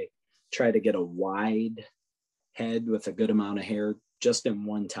how I try to get a wide head with a good amount of hair just in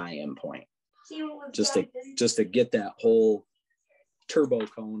one tie-in point, just to get that whole turbo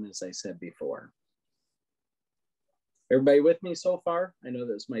cone, as I said before. Everybody with me so far? I know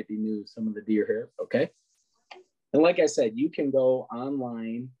this might be new, some of the deer hair. Okay. And like I said, you can go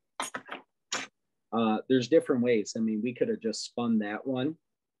online. There's different ways. I mean, we could have just spun that one,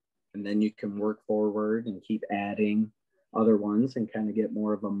 and then you can work forward and keep adding other ones and kind of get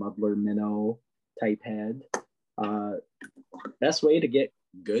more of a muddler minnow type head. Best way to get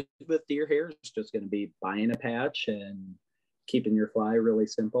good with deer hair is just going to be buying a patch and keeping your fly really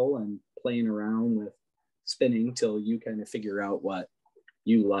simple and playing around with spinning till you kind of figure out what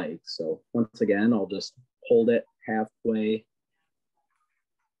you like. So once again, I'll just hold it halfway,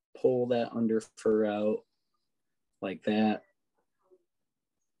 pull that under fur out like that.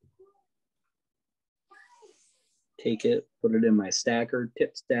 Take it, put it in my stacker,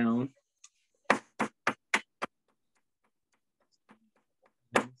 tips down.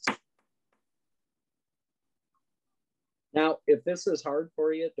 Now, if this is hard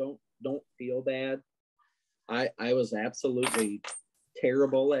for you, don't feel bad. I was absolutely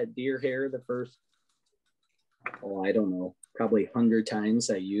terrible at deer hair the first, I don't know, probably 100 times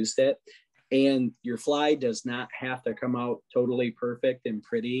I used it. And your fly does not have to come out totally perfect and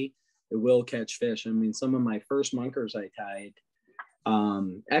pretty. It will catch fish. I mean, some of my first munkers I tied,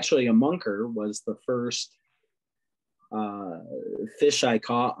 actually a munker was the first fish I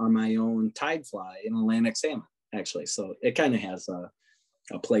caught on my own tide fly in Atlantic salmon, actually. So it kind of has a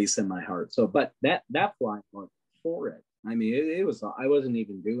place in my heart. So, but that fly worked for it. I mean, it was, I wasn't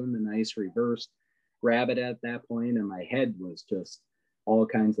even doing the nice reverse rabbit at that point, and my head was just all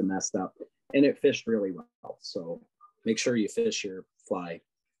kinds of messed up, and it fished really well. So make sure you fish your fly.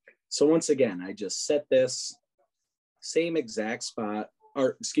 So once again, I just set this same exact spot,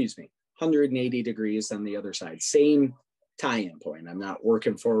 or excuse me, 180 degrees on the other side, same tie-in point. I'm not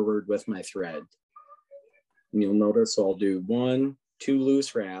working forward with my thread. And you'll notice I'll do 1, 2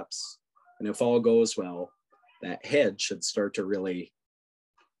 loose wraps, and if all goes well, that head should start to really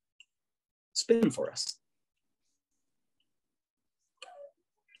spin for us.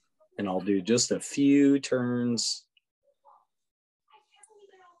 And I'll do just a few turns.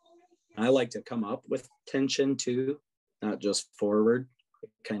 I like to come up with tension too, not just forward. It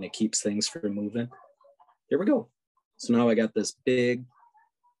kind of keeps things from moving. Here we go. So now I got this big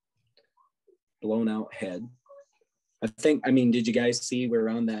blown out head. I mean, did you guys see we're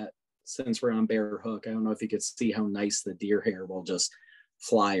on that, since we're on bare hook, I don't know if you could see how nice the deer hair will just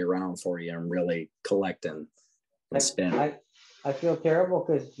fly around for you and really collect and spin. I feel terrible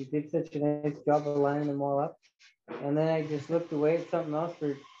because you did such a nice job of lining them all up. And then I just looked away at something else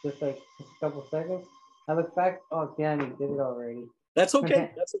for just a couple seconds. I looked back, oh, Danny did it already. That's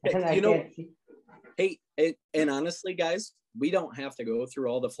okay. That's okay. You know, see. hey, and honestly, guys, we don't have to go through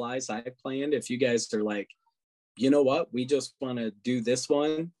all the flies I planned. If you guys are like, you know what, we just want to do this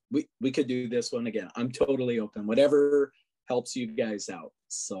one, we could do this one again. I'm totally open, whatever helps you guys out.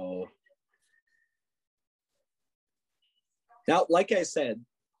 So now, like I said,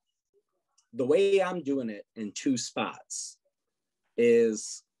 the way I'm doing it in 2 spots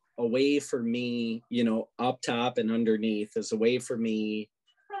is a way for me, you know, up top and underneath is a way for me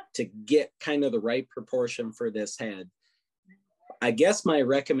to get kind of the right proportion for this head. I guess my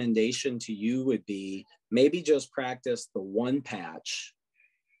recommendation to you would be maybe just practice the one patch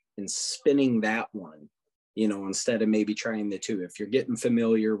and spinning that one, you know, instead of maybe trying the 2. If you're getting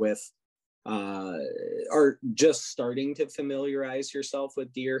familiar with or just starting to familiarize yourself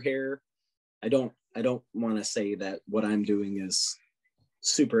with deer hair, I don't want to say that what I'm doing is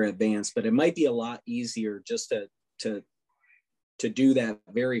super advanced, but it might be a lot easier just to do that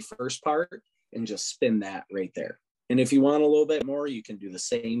very first part and just spin that right there. And if you want a little bit more, you can do the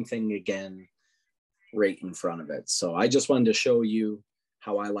same thing again right in front of it. So I just wanted to show you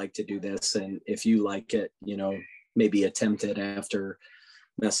how I like to do this. And if you like it, you know, maybe attempt it after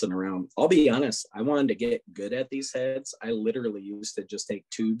messing around. I'll be honest, I wanted to get good at these heads. I literally used to just take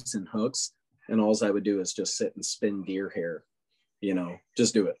tubes and hooks, and all I would do is just sit and spin deer hair, you know,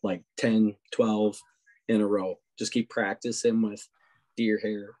 just do it like 10, 12 in a row. Just keep practicing with deer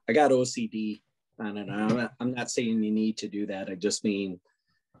hair. I got OCD on it. I'm not saying you need to do that. I just mean,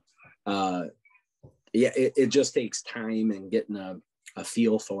 it just takes time and getting a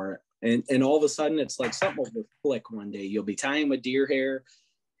feel for it. And all of a sudden it's like something will just click one day. You'll be tying with deer hair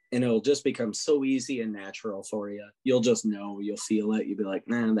and it'll just become so easy and natural for you. You'll just know, you'll feel it. You'll be like,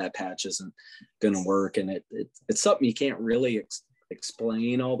 nah, that patch isn't going to work. And it's something you can't really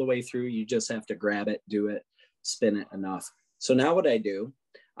explain all the way through. You just have to grab it, do it, spin it enough. So now what I do,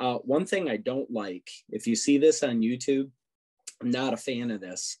 one thing I don't like, if you see this on YouTube, I'm not a fan of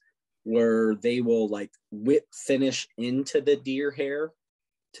this, where they will like whip finish into the deer hair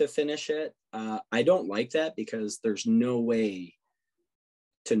to finish it. I don't like that because there's no way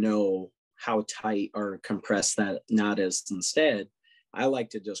to know how tight or compressed that knot is. Instead, I like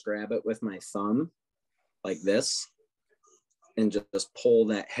to just grab it with my thumb like this and just pull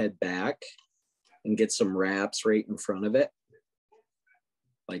that head back and get some wraps right in front of it,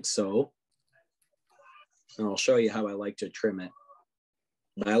 like so. And I'll show you how I like to trim it.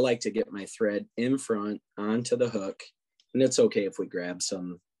 But I like to get my thread in front onto the hook, and it's okay if we grab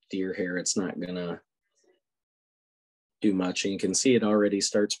some deer hair. It's not gonna do much, and you can see it already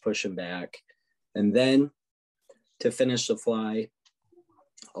starts pushing back. And then to finish the fly,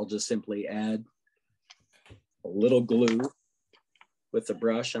 I'll just simply add a little glue with the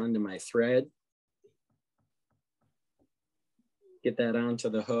brush onto my thread, get that onto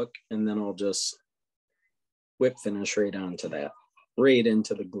the hook, and then I'll just whip finish right onto that, right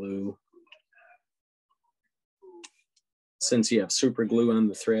into the glue. Since you have super glue on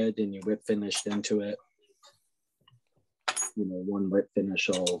the thread and you whip finished into it, you know, one whip finish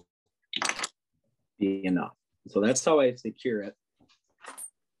will be enough. So that's how I secure it.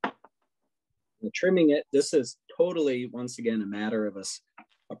 And trimming it, this is totally, once again, a matter of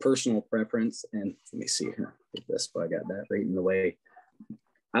a personal preference. And let me see here with this, but I got that right in the way.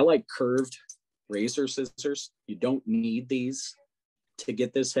 I like curved razor scissors. You don't need these to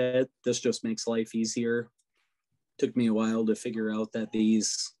get this head. This just makes life easier. Took me a while to figure out that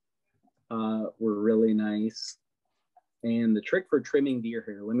these were really nice. And the trick for trimming deer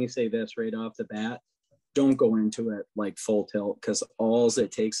hair, let me say this right off the bat, don't go into it like full tilt, because all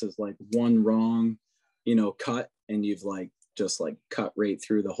it takes is like one wrong, you know, cut, and you've like just like cut right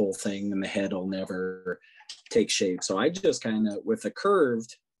through the whole thing, and the head will never take shape. So I just kind of, with a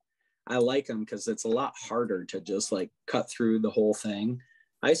curved, I like them because it's a lot harder to just like cut through the whole thing.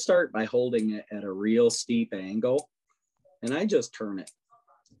 I start by holding it at a real steep angle, and I just turn it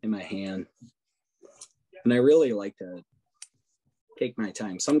in my hand. And I really like to take my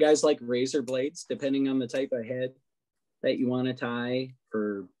time. Some guys like razor blades, depending on the type of head that you want to tie,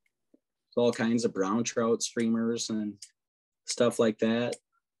 for all kinds of brown trout streamers and stuff like that.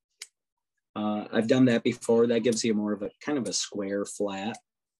 I've done that before. That gives you more of a kind of a square flat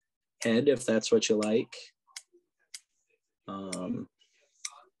head, if that's what you like.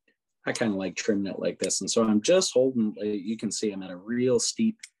 I kind of like trimming it like this. And so I'm just holding, you can see I'm at a real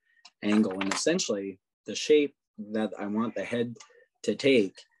steep angle, and essentially the shape that I want the head to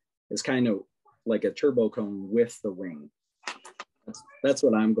take is kind of like a turbo cone with the wing. That's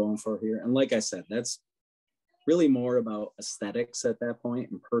what I'm going for here. And like I said, that's really more about aesthetics at that point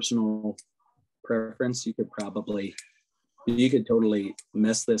and personal preference. You could totally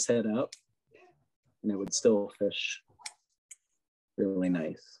mess this head up and it would still fish really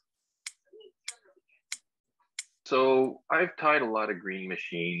nice. So I've tied a lot of green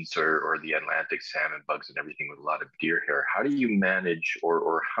machines or the Atlantic salmon bugs and everything with a lot of deer hair. How do you manage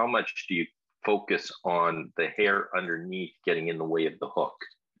or how much do you focus on the hair underneath getting in the way of the hook?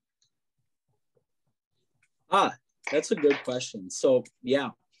 That's a good question. So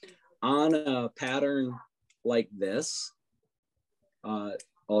yeah, on a pattern like this,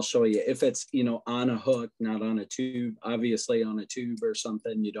 I'll show you. If it's, on a hook, not on a tube, obviously on a tube or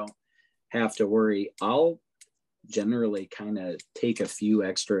something, you don't have to worry. I'll generally kind of take a few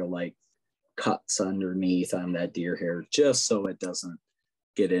extra like cuts underneath on that deer hair just so it doesn't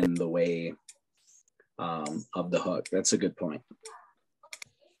get in the way of the hook. That's a good point.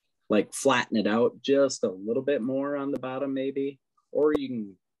 Like flatten it out just a little bit more on the bottom maybe, or you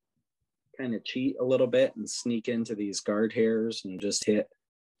can kind of cheat a little bit and sneak into these guard hairs and just hit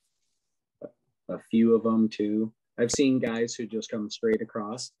a few of them too. I've seen guys who just come straight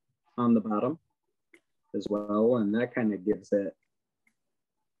across on the bottom as well, and that kind of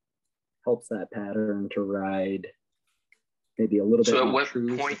helps that pattern to ride maybe a little bit more. So at what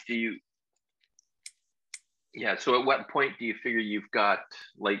true. point do you so at what point do you figure you've got,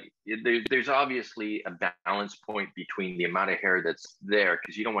 like, there's obviously a balance point between the amount of hair that's there,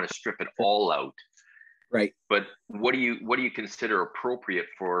 because you don't want to strip it all out, right? But what do you consider appropriate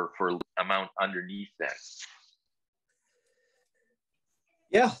for amount underneath that?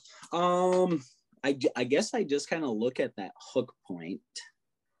 Yeah, I guess I just kind of look at that hook point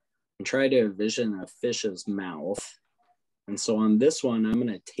and try to envision a fish's mouth. And so on this one, I'm going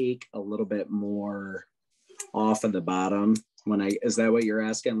to take a little bit more off of the bottom. Is that what you're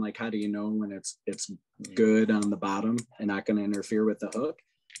asking? Like, how do you know when it's good on the bottom and not going to interfere with the hook,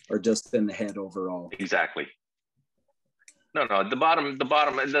 or just in the head overall? Exactly. No, the bottom,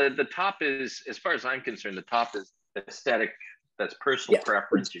 the top is, as far as I'm concerned, the top is aesthetic. That's personal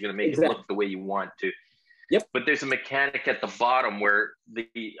preference. You're going to make it look the way you want to. Yep. But there's a mechanic at the bottom where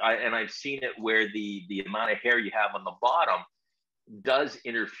I've seen it where the amount of hair you have on the bottom does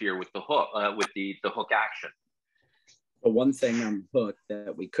interfere with the hook, with the hook action. But one thing on the hook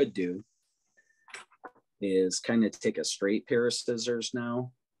that we could do is kind of take a straight pair of scissors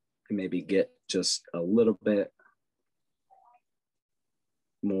now and maybe get just a little bit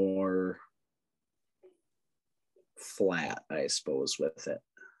more flat, I suppose, with it.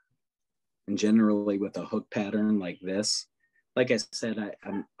 And generally with a hook pattern like this, like I said,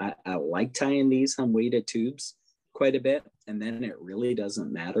 I like tying these on weighted tubes quite a bit, and then it really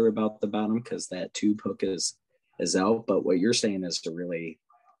doesn't matter about the bottom because that tube hook is out. But what you're saying is a really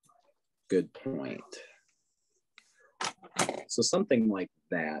good point. So something like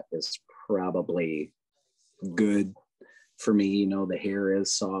that is probably good for me. The hair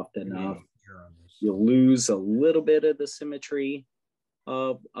is soft enough. You'll lose a little bit of the symmetry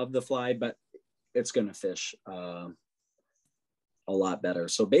of the fly, but it's going to fish a lot better.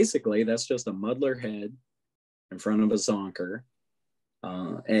 So basically that's just a muddler head in front of a zonker.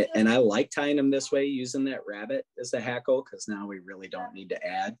 And I like tying them this way, using that rabbit as the hackle, because now we really don't need to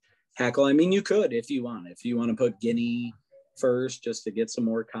add hackle. I mean, you could if you want to put guinea first just to get some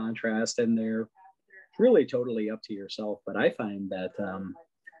more contrast in there. It's really totally up to yourself. But I find that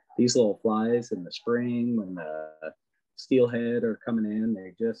these little flies in the spring when the steelhead are coming in,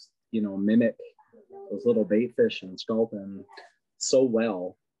 they just, mimic those little bait fish and sculpin so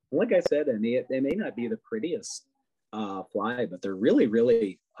well. And like I said, they may not be the prettiest fly, but they're really,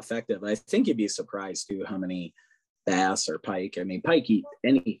 really effective. I think you'd be surprised too how many bass or pike. I mean, pike eat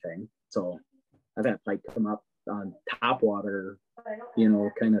anything. So I've had pike come up on top water,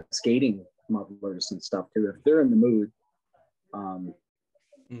 kind of skating muddlers and stuff too. If they're in the mood,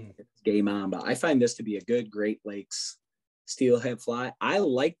 it's game on. But I find this to be a good Great Lakes steelhead fly. I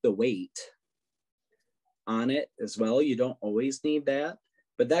like the weight on it as well. You don't always need that,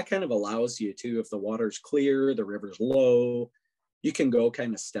 but that kind of allows you to, if the water's clear, the river's low, you can go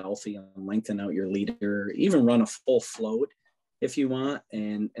kind of stealthy and lengthen out your leader, even run a full float if you want,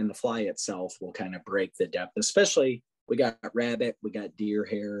 and the fly itself will kind of break the depth. Especially we got rabbit, we got deer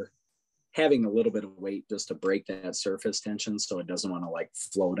hair having a little bit of weight just to break that surface tension so it doesn't want to like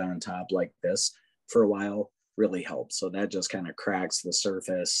float on top like this for a while really helps. So that just kind of cracks the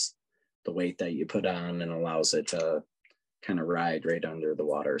surface, the weight that you put on, and allows it to kind of ride right under the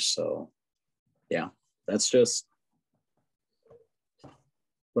water. So yeah, that's just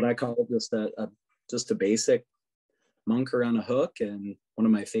what I call just a basic Munker on a hook, and one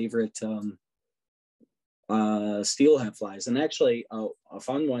of my favorite steelhead flies. And actually a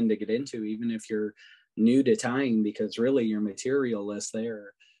fun one to get into, even if you're new to tying, because really your material list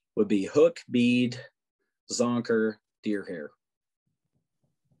there would be hook, bead, zonker, deer hair,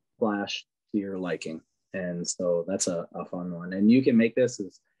 flash to your liking. And so that's a fun one. And you can make this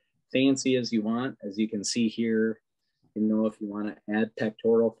as fancy as you want. As you can see here, you know, if you want to add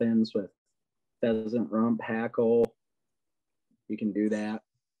pectoral fins with pheasant rump hackle, you can do that.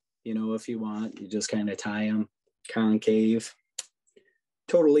 You know, if you want, you just kind of tie them concave.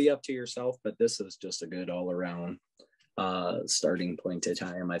 Totally up to yourself, but this is just a good all around starting point to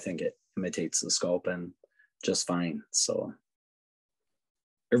tie them. I think it imitates the sculpin just fine. So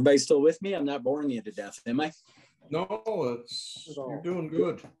everybody still with me? I'm not boring you to death, am I? No, you're doing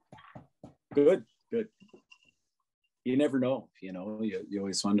good. Good. You never know, you know, you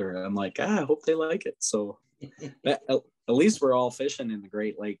always wonder. I'm like, I hope they like it. So at least we're all fishing in the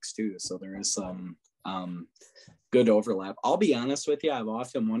Great Lakes too. So there is some good overlap. I'll be honest with you, I've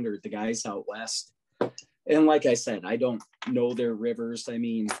often wondered, the guys out west, and like I said, I don't know their rivers. I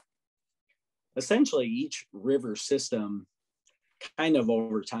mean, essentially each river system kind of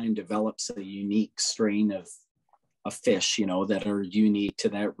over time develops a unique strain of fish, you know, that are unique to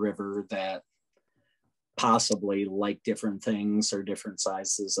that river, that possibly like different things or different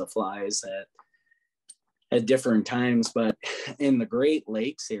sizes of flies at different times. But in the Great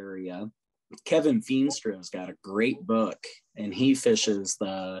Lakes area, Kevin Feenstra's got a great book, and he fishes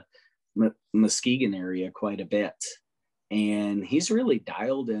the Muskegon area quite a bit. And he's really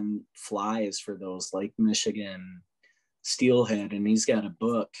dialed in flies for those Lake Michigan steelhead. And he's got a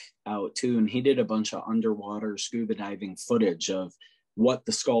book out too. And he did a bunch of underwater scuba diving footage of what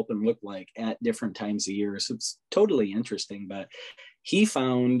the sculpin looked like at different times of year. So it's totally interesting. But he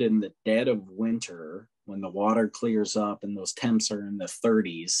found in the dead of winter, when the water clears up and those temps are in the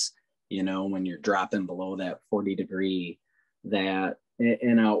 30s, you know, when you're dropping below that 40 degree, that,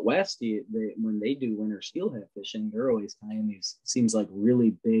 and out west, when they do winter steelhead fishing, they're always tying these, seems like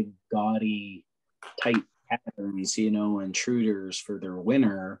really big, gaudy, tight patterns, you know, intruders for their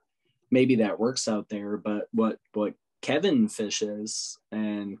winter. Maybe that works out there, but what Kevin fishes,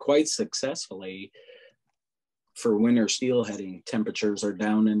 and quite successfully, for winter steelheading, temperatures are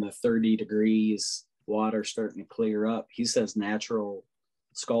down in the 30 degrees, water starting to clear up. He says natural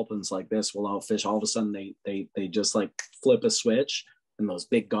sculpins like this will outfish. All of a sudden they just like flip a switch, and those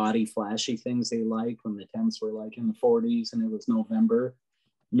big gaudy flashy things they like when the temps were like in the 40s and it was November,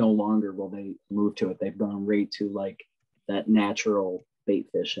 no longer will they move to it. They've gone right to like that natural bait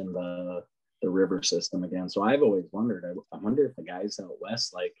fish in the river system again. So I've always wondered, I wonder if the guys out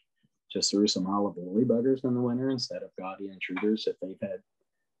west like just threw some olive woolly buggers in the winter instead of gaudy intruders, if they've had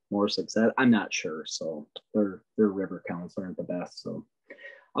more success. I'm not sure. So their river counts aren't the best. So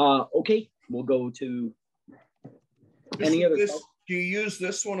okay, we'll go to any other. Do you use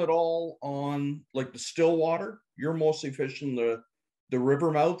this one at all on like the still water? You're mostly fishing the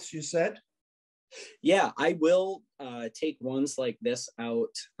river mouths, you said? Yeah, I will take ones like this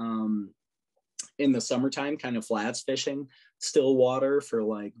out in the summertime, kind of flats fishing, still water for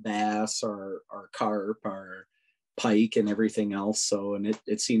like bass or carp or pike and everything else. So, and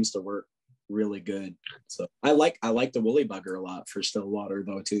it seems to work really good. So I like the woolly bugger a lot for still water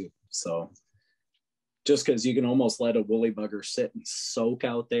though too. So just because you can almost let a woolly bugger sit and soak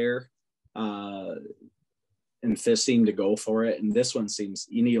out there, and fish seem to go for it. And this one seems,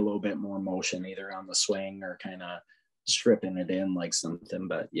 you need a little bit more motion either on the swing or kind of stripping it in like something.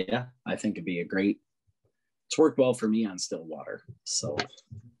 But yeah, I think it'd be it's worked well for me on still water. So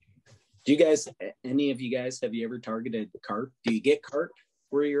do you guys, any of you guys, have you ever targeted carp? Do you get carp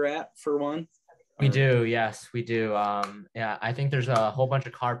where you're at for one? We do, yes, we do. Yeah, I think there's a whole bunch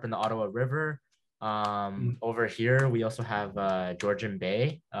of carp in the Ottawa River. Over here, we also have Georgian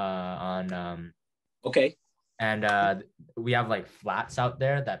Bay on. Okay. And we have like flats out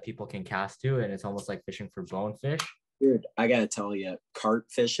there that people can cast to, and it's almost like fishing for bonefish. Dude, I gotta tell you, carp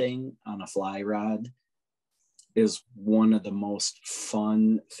fishing on a fly rod is one of the most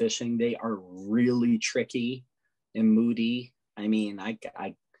fun fishing. They are really tricky and moody. I mean, I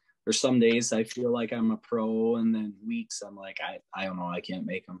there's some days I feel like I'm a pro, and then weeks I'm like, I don't know, I can't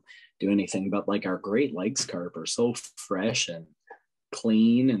make them do anything. But like our Great Lakes carp are so fresh and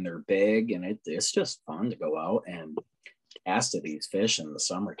clean and they're big, and it's just fun to go out and cast at these fish in the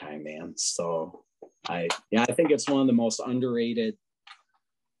summertime, man. So I think it's one of the most underrated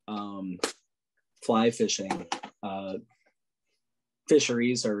fly fishing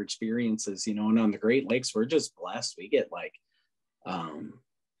fisheries or experiences, you know. And on the Great Lakes, we're just blessed. We get like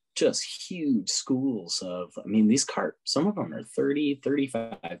just huge schools of, I mean, these carp, some of them are 30,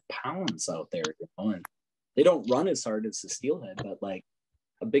 35 pounds out there, you know, and they don't run as hard as the steelhead, but like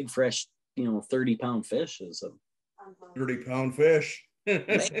a big fresh, you know, 30-pound fish is a 30-pound fish.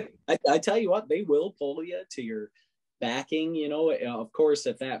 I tell you what, they will pull you to your backing, you know. Of course,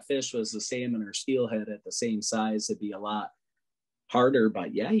 if that fish was a salmon or steelhead at the same size, it'd be a lot harder.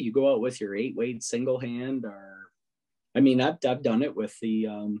 But yeah, you go out with your 8-weight single hand, or I mean, I've done it with the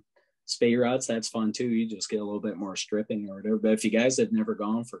spay rods. That's fun too. You just get a little bit more stripping or whatever. But if you guys have never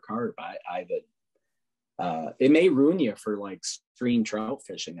gone for carp, I would. It may ruin you for like stream trout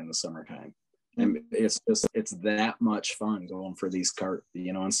fishing in the summertime. And it's that much fun going for these carp,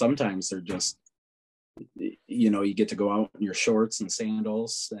 you know. And sometimes they're just, you know, you get to go out in your shorts and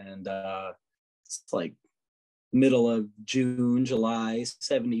sandals, and it's like middle of June, July,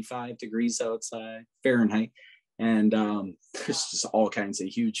 75 degrees outside Fahrenheit. And there's just all kinds of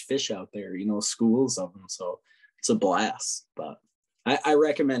huge fish out there, you know, schools of them. So it's a blast, but I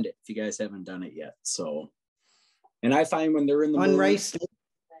recommend it if you guys haven't done it yet. So, and I find when they're in the on Rice.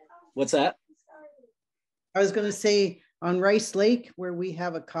 What's that? I was going to say on Rice Lake, where we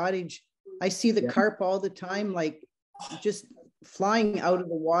have a cottage, I see the carp all the time, like just flying out of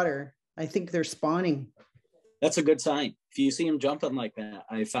the water. I think they're spawning. That's a good sign. If you see them jumping like that,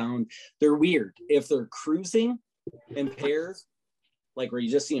 I found they're weird. If they're cruising in pairs, like where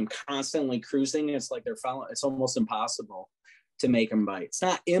you just see them constantly cruising, it's like they're following. It's almost impossible to make them bite. It's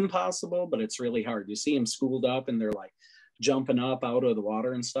not impossible, but it's really hard. You see them schooled up and they're like jumping up out of the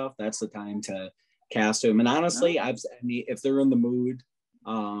water and stuff. That's the time to cast them. And honestly, if they're in the mood,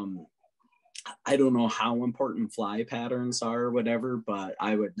 I don't know how important fly patterns are or whatever, but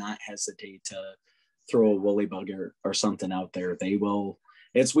I would not hesitate to throw a woolly bugger or something out there. They will.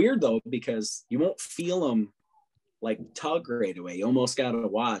 It's weird though, because you won't feel them like tug right away. You almost got to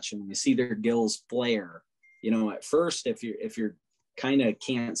watch, and you see their gills flare. You know, at first, if you're kind of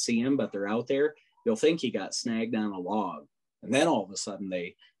can't see them, but they're out there, you'll think you got snagged on a log, and then all of a sudden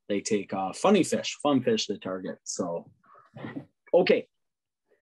they take off. Fun fish to target. So, okay,